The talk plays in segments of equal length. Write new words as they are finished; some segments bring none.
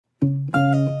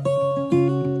Well,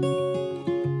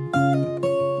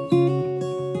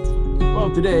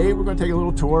 today we're going to take a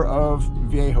little tour of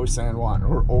Viejo San Juan,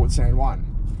 or Old San Juan.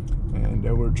 And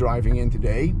we're driving in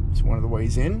today. It's one of the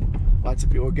ways in. Lots of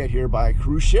people get here by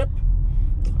cruise ship.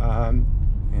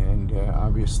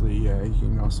 Obviously you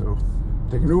can also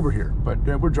take an Uber here. But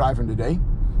we're driving today.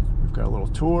 We've got a little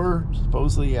tour,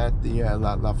 supposedly at the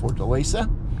La Fortaleza.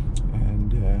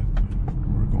 And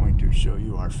we're going to show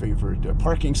you our favorite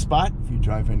parking spot if you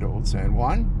drive into Old San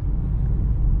Juan.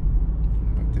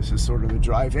 But this is sort of the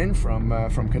drive-in from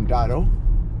Condado.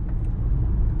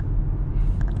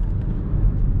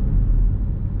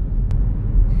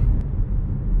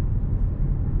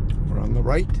 On the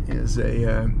right is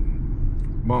a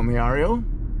balneario,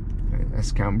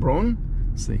 Escambron.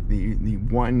 It's like the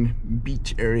one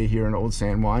beach area here in Old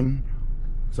San Juan.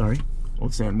 Sorry,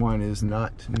 Old San Juan is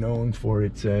not known for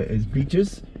its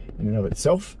beaches in and of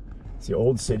itself. It's the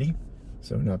old city,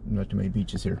 so not too many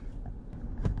beaches here.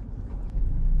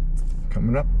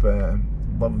 Coming up,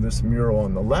 love this mural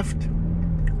on the left. I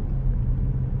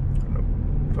don't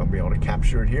know if I'll be able to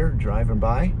capture it here driving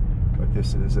by, but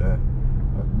this is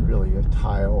really a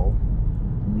tile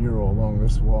mural along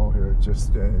this wall here. It's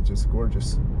just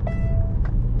gorgeous.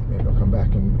 Maybe I'll come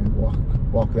back and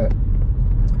walk that.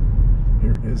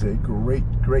 Here is a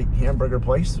great hamburger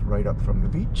place right up from the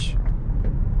beach,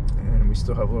 and we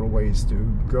still have a little ways to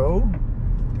go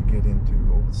to get into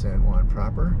Old San Juan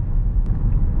proper.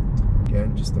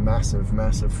 Again, just a massive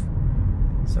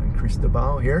San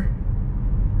Cristobal here.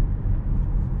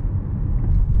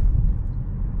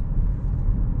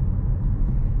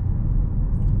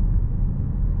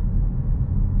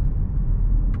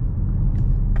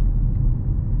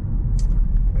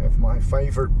 My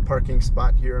favorite parking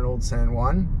spot here in Old San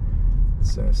Juan.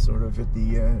 It's sort of at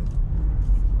the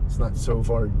it's not so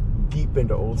far deep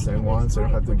into Old San Juan, so I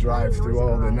don't have to drive through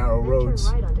all the narrow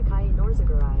roads.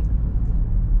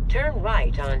 Turn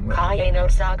right on Calle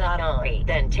Norzagaray,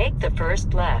 then take the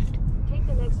first left. Take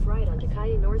the next right onto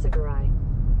Calle Norzagaray.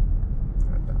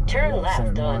 Turn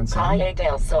left on Calle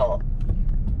del Sol.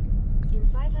 In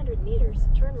 500 meters,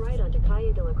 turn right onto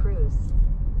Calle de la Cruz.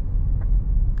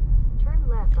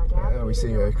 We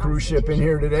see a cruise ship in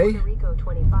here today. There's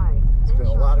been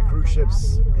a lot of cruise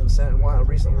ships in San Juan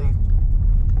recently.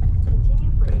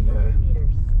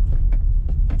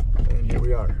 And here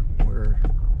we are. We're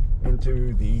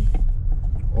into the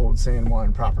Old San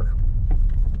Juan proper.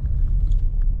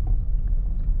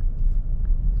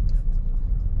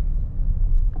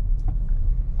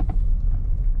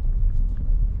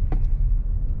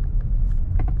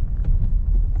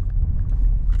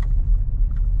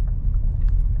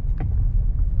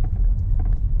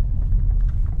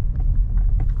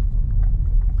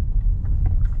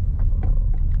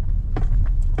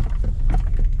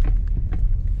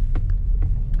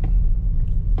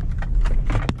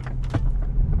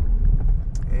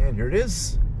 Here it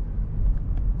is,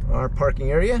 our parking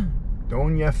area,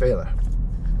 Dona Fela,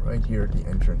 right here at the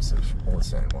entrance of Old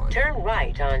San Juan. Turn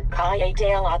right on Calle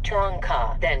de la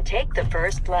Tronca, then take the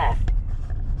first left.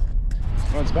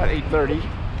 Well, it's about 8:30,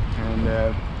 and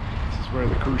this is where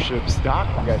the cruise ships dock.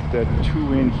 We got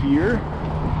 2 in here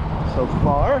so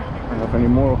far. I don't know if any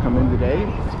more will come in today.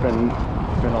 It's been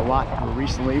a lot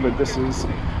recently, but this is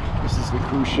the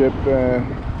cruise ship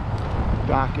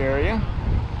dock area.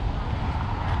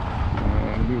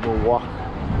 We will walk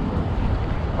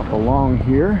up along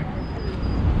here,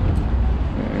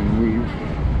 and we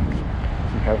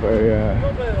have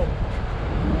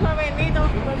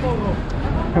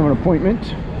an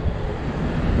appointment,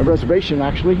 a reservation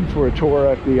actually, for a tour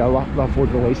at the La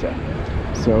Fortaleza.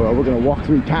 So we're going to walk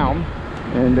through town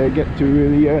and get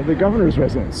to the governor's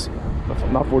residence,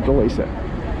 La Fortaleza,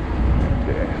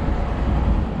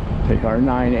 and take our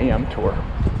 9 a.m. tour.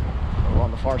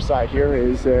 On the far side here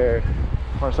is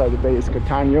far side of the bay is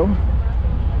Catano,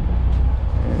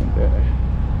 and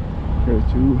here are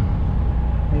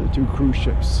the two cruise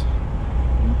ships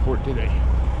in port today.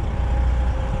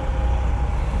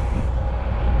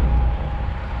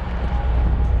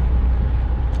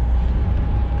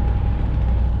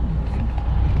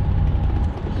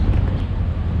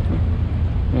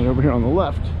 And over here on the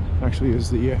left actually is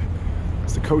the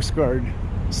Coast Guard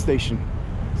station.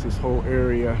 It's this whole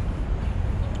area.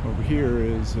 Over here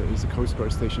is the Coast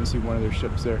Guard station. You see one of their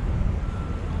ships there.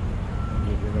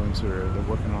 The other ones they're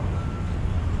working on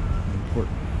in port.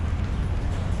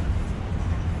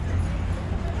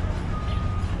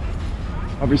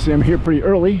 Obviously, I'm here pretty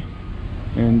early,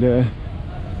 and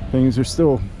things are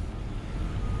still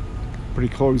pretty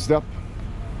closed up.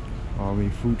 All the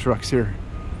food trucks here.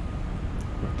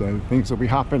 But things will be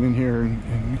hopping in here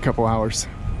in a couple hours.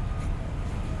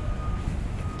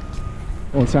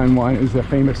 Old San Juan is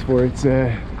famous for its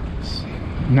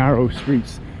narrow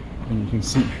streets, and you can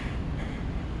see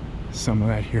some of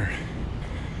that here.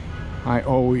 I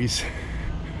always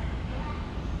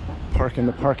park in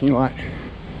the parking lot,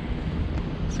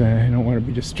 so I don't want to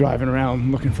be just driving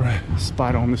around looking for a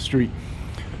spot on the street.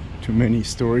 Too many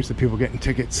stories of people getting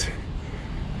tickets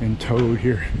and towed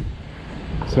here,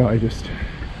 so I just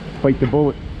bite the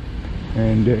bullet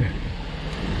and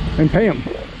pay them.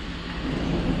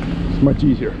 It's much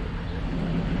easier,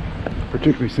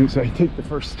 particularly since I take the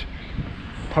first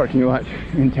parking lot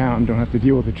in town, don't have to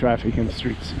deal with the traffic in the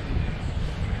streets.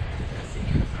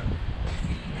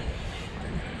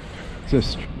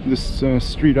 This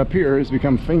street up here has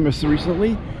become famous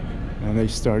recently, and they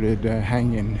started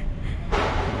hanging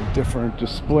different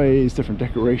displays, different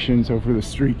decorations over the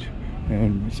street,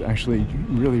 and it's actually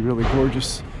really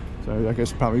gorgeous. So I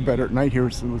guess probably better at night here,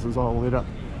 so this is all lit up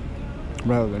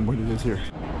rather than what it is here.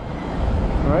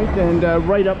 All right, and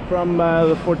right up from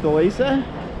the Fortaleza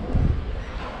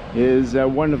is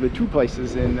one of the two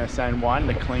places in San Juan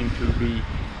that claim to be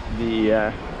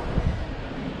the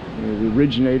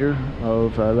originator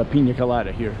of La Piña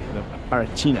Colada here, the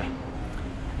Arachina.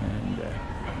 And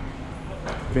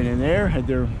been in there, had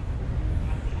their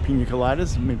Piña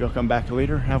Coladas. Maybe I'll come back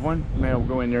later, have one. Maybe I'll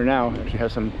go in there now, actually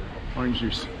have some orange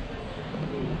juice.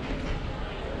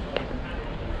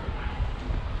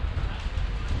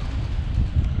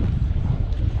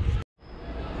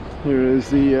 Here is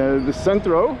the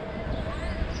Centro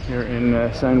here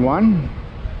in San Juan,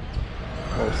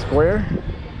 a square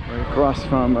right across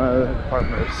from the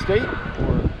Department of State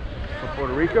for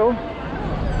Puerto Rico.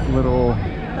 Little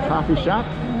coffee shop,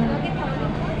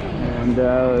 and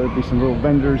there'll be some little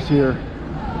vendors here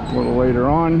a little later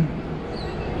on.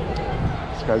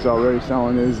 This guy's already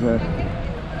selling his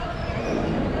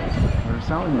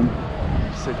selling him.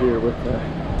 Sit here with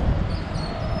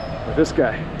this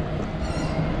guy.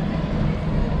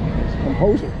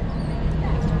 Composer.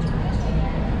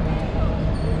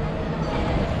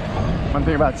 One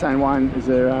thing about San Juan is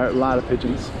there are a lot of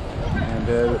pigeons, and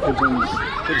the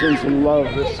pigeons love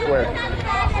this square.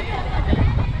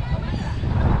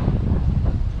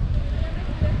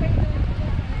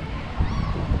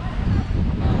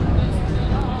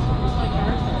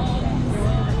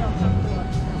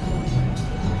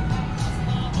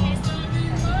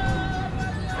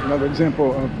 Another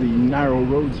example of the narrow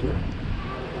roads here.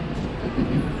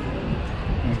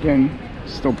 Again,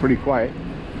 still pretty quiet.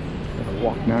 Gotta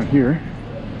walk down here.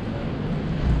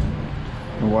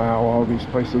 Wow, all these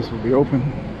places will be open.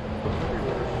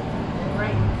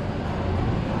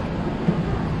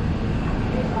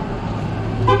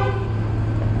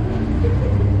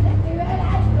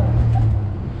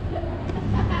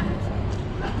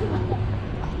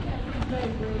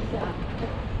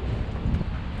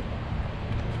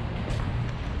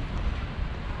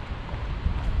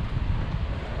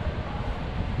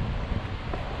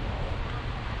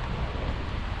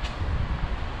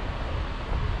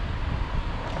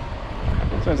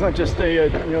 So it's not just a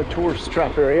tourist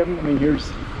trap area. I mean, here's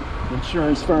an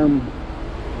insurance firm.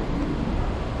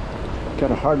 Got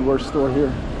a hardware store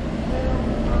here.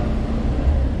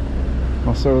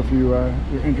 Also, if you're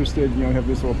interested, have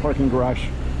this little parking garage.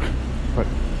 But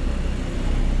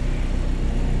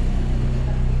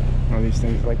one of these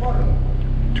things like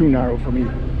too narrow for me.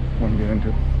 Want to get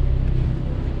into.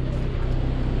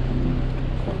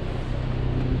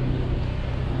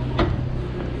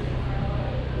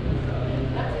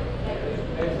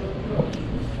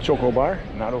 Choco Bar,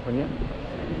 not open yet.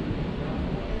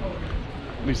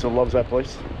 Lisa loves that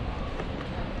place.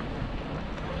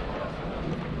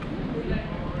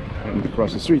 And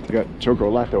across the street, they got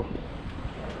Choco Lato.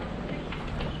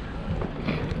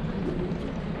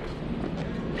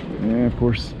 And of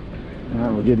course,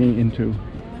 now we're getting into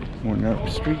more narrow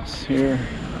streets here.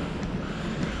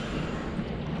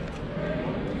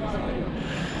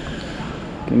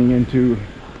 Getting into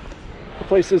the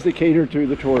places that cater to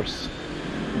the tourists.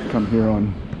 Come here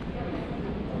on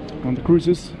the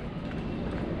cruises.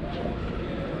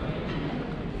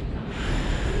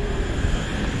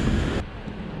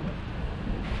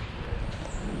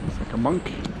 It's like a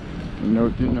monk.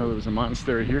 Didn't know there was a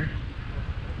monastery here.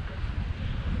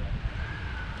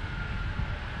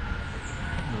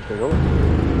 Take a look.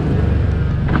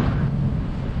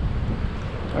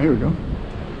 Oh, here we go.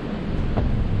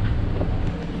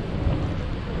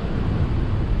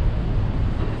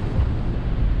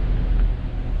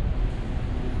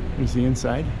 Here's the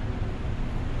inside.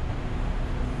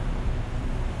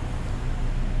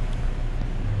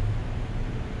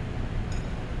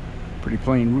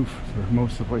 plain roof for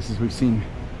most of the places we've seen.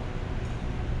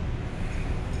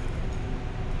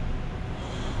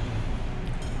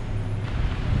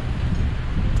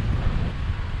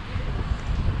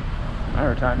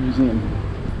 Maritime Museum.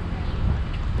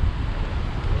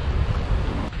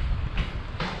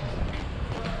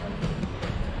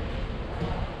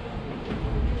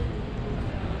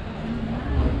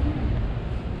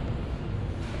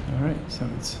 All right, so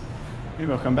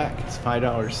maybe I'll come back. It's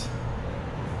 $5.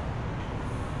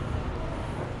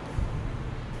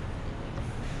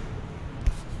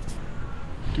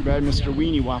 Too bad Mr.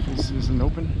 Weenie Waffles isn't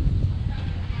open.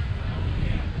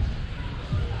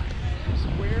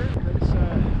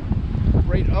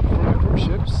 Right up from the cruise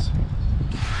ships,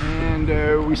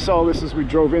 and we saw this as we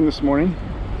drove in this morning,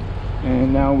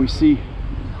 and now we see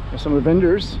some of the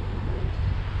vendors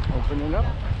opening up.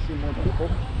 See more people,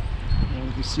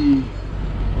 and you see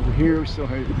over here we still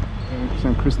have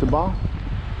San Cristobal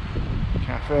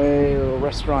cafe, a little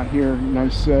restaurant here.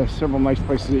 Nice, several nice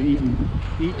places to eat.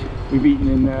 We've eaten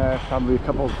in probably a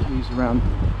couple of these around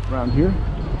here.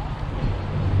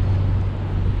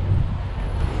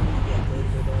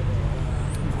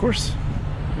 Of course,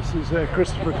 this is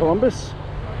Christopher Columbus,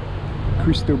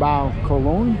 Cristobal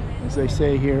Colon, as they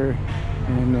say here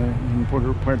in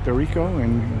Puerto Rico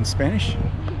in Spanish.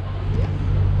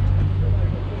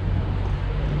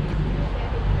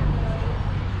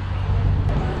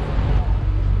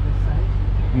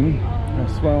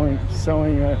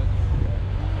 Selling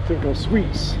typical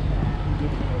sweets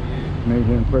made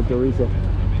in Puerto Rico.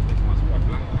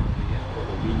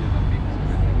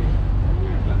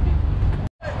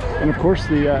 And of course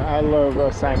the I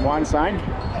love San Juan sign.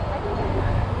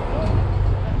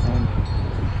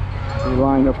 And the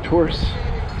line of tourists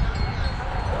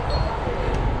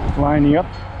lining up,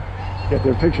 get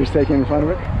their pictures taken in front of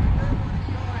it.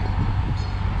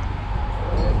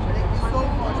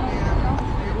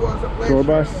 Tour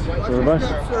bus.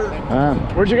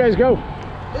 Where'd you guys go?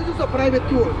 This is a private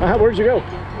tour. Where'd you go?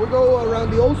 We go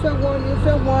around the Old San Juan, New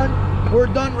San Juan. We're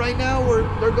done right now.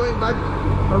 They're going back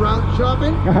around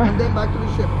shopping and then back to the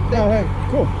ship.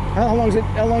 Cool. How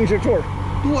long is your tour?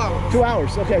 2 hours. 2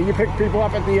 hours. Okay. You pick people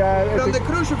up at the from the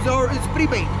cruise ships, or it's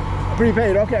prepaid.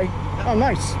 Prepaid. Okay. Yeah. Oh,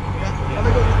 nice.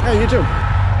 Yeah. Hey, you too.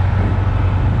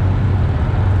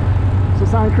 So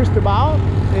San Cristobal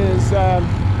is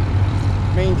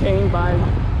maintained by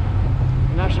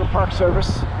the National Park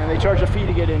Service, and they charge a fee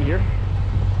to get in here.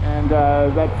 And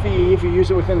that fee, if you use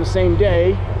it within the same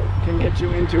day, can get you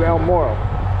into El Morro.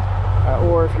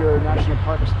 Or if you're a National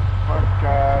Park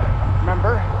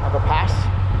member of a pass,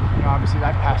 you know, obviously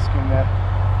that pass can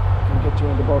get you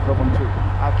into both of them too.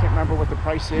 I can't remember what the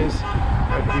price is,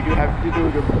 but we do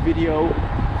a video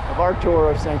of our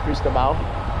tour of San Cristobal,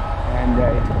 and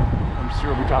I'm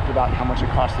sure we talked about how much it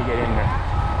costs to get in there.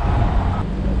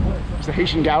 There's the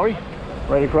Haitian Gallery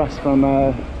right across from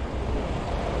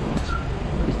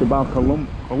Cristobal Colon,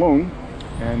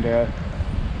 and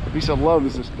Lisa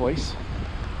loves this place.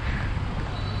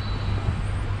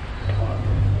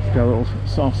 She's got a little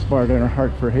soft spot in her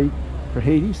heart for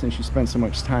Haiti since she spent so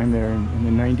much time there in the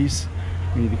 90s.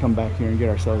 We need to come back here and get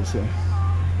ourselves a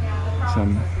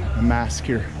mask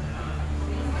here.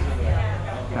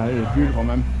 It is beautiful,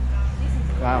 man.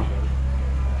 Wow.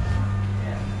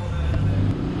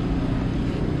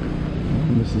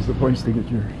 And this is the place to get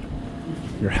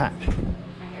your hat.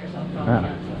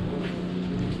 Wow.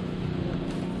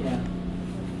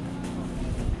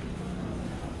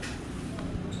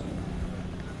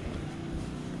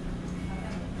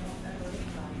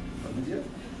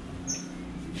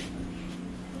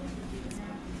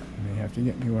 I may have to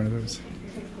get me one of those.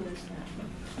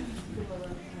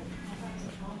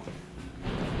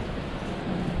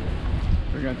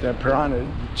 We got that Piranha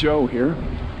Joe here,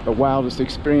 the wildest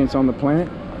experience on the planet.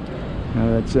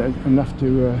 That's enough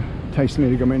to entice me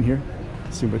to come in here,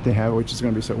 see what they have, which is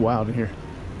going to be so wild in here.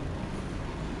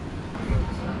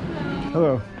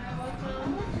 Hello.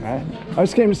 I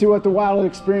just came to see what the wildest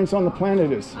experience on the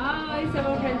planet is. Oh, it's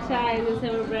our franchise, it's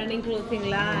our branding clothing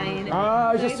line.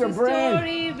 Oh, so just a brand.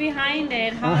 Story behind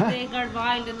it, how they got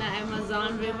wild in the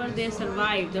Amazon River. They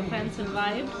survived, the fans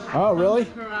survived. Oh, really?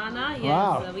 Piranha, yes.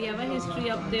 Wow. We have a history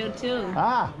up there too.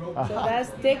 So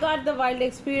they got the wild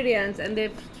experience, and they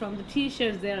from the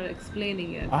t-shirts they are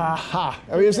explaining it. I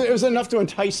mean, it was enough to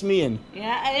entice me in.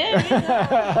 Yeah.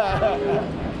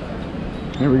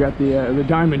 Here we got the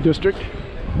Diamond District.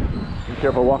 Be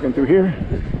careful walking through here.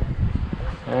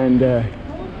 And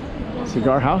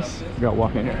cigar house. We got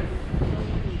walk in here.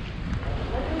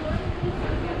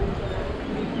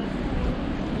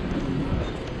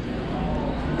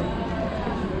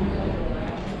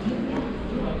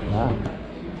 Wow.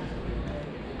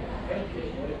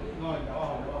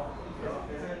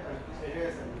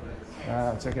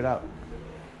 Check it out.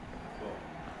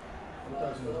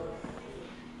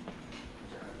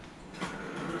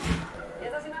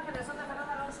 Estas imágenes son de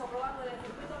Fernando Alonso probando el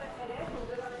circuito de Jerez,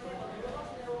 concretamente con nuevos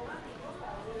neumáticos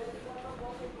para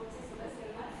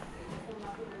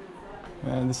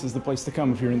 2024. And this is the place to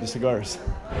come if you're into cigars.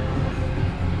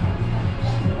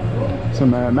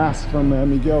 Some masks from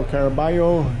Miguel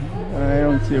Caraballo. I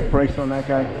don't see a price on that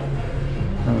guy.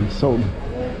 Sold.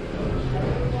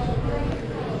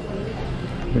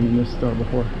 Been in this store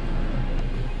before.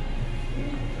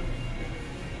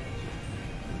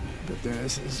 But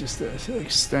this is just a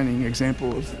stunning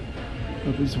example of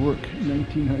his work.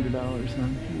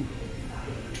 $1,900.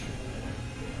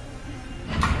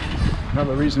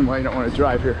 Another reason why you don't want to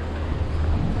drive here.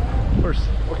 First,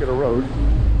 look at the road.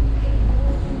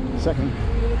 Second,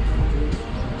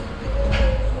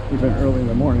 even early in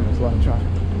the morning, there's a lot of traffic.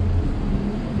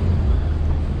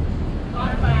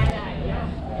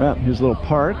 Well, here's a little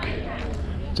park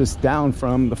just down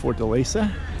from the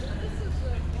Fortaleza.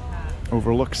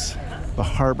 Overlooks the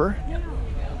harbor.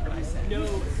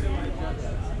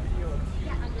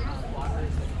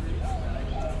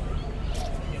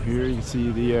 Here you can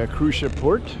see the cruise ship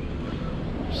port.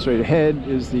 Straight ahead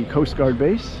is the Coast Guard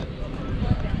base.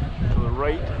 To the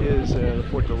right is the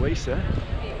Fortaleza.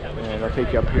 And I'll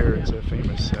take you up here. It's a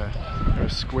famous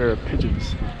square of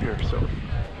pigeons here. So,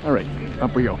 all right,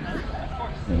 up we go.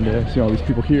 And see all these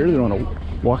people here. They're on a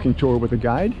walking tour with a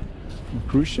guide, a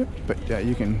cruise ship. But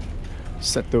you can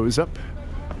set those up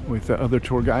with other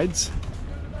tour guides.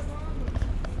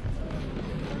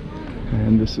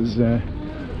 And this is an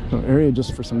area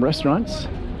just for some restaurants.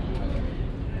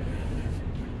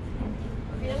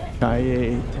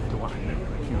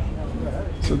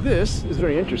 So this is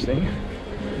very interesting.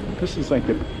 This is like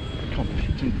called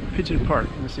Pigeon Park.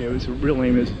 Let's see, his real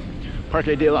name is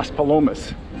Parque de las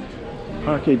Palomas.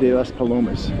 Parque de las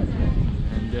Palomas.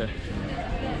 And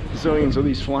zillions of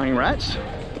these flying rats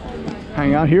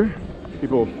hang out here.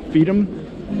 People feed them.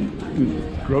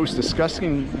 Gross,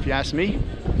 disgusting, if you ask me.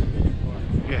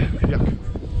 Yeah, yuck.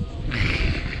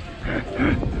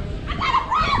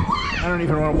 I don't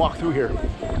even want to walk through here,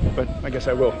 but I guess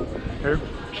I will. Here,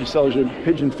 she sells you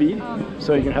pigeon feed,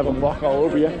 so you can have them walk all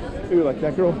over you. Ooh, like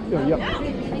that girl? Oh, yup.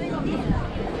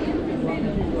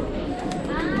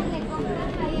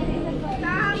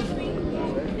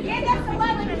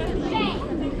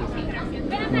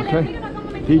 Okay,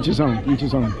 each his own, each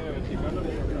his own.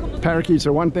 Parakeets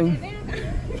are one thing,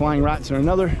 flying rats are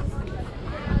another.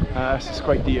 This is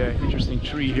quite the interesting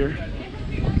tree here.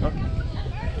 Oh,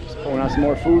 just pulling out some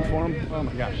more food for them. Oh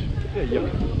my gosh. Yeah,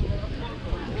 yep.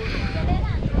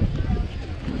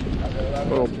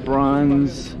 Little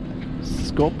bronze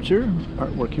sculpture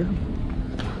artwork here.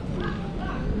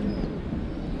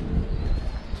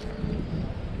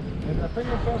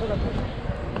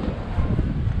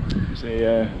 There's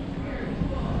a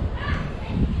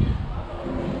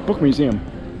book museum.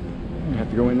 I have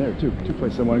to go in there too. Two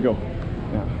places I want to go.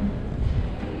 Yeah.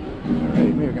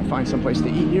 Alright, maybe I can find some place to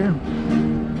eat here.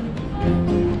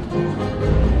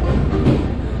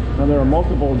 Now there are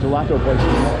multiple gelato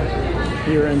places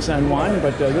here in San Juan,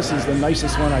 but this is the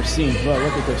nicest one I've seen. Well,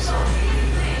 look at this.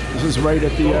 This is right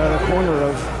at the corner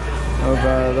of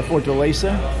the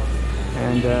Fortaleza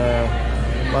and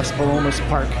Las Palomas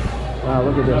Park. Wow,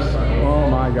 look at this. Oh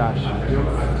my gosh.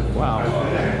 Wow.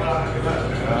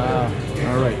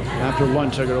 All right, after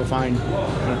lunch I gotta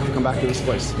come back to this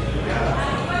place.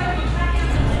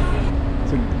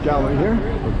 It's a gallery here.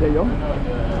 Okay, yo.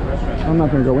 I'm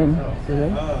not gonna go in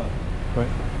today, but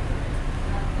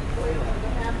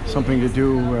something to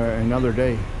do another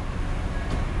day.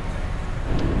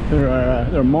 There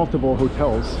are multiple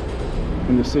hotels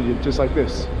in the city, just like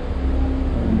this,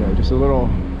 and just a little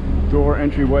door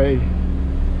entryway.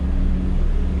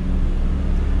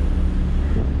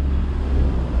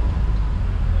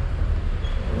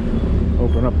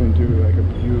 Open up into like a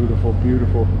beautiful,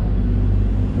 beautiful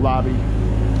lobby,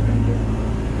 and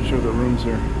I'm sure the rooms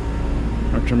are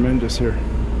tremendous here.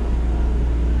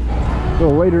 A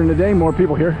little later in the day, more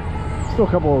people here. Still a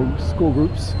couple of school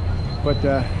groups, but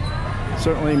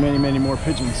certainly many, many more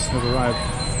pigeons have arrived.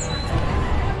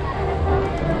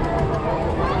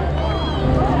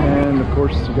 And of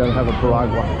course, you got to have a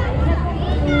piragua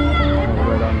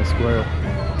right on the square,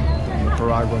 on the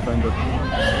piragua fender.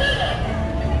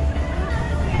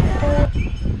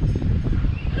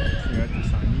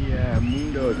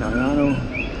 Mundo Italiano.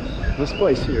 This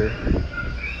place here.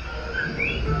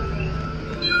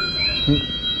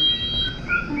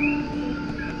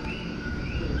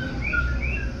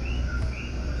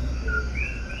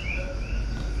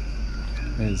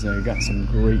 has got some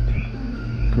great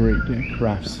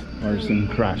crafts, artisan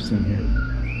crafts in here.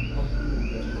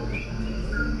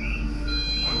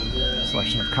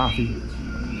 Selection of coffee.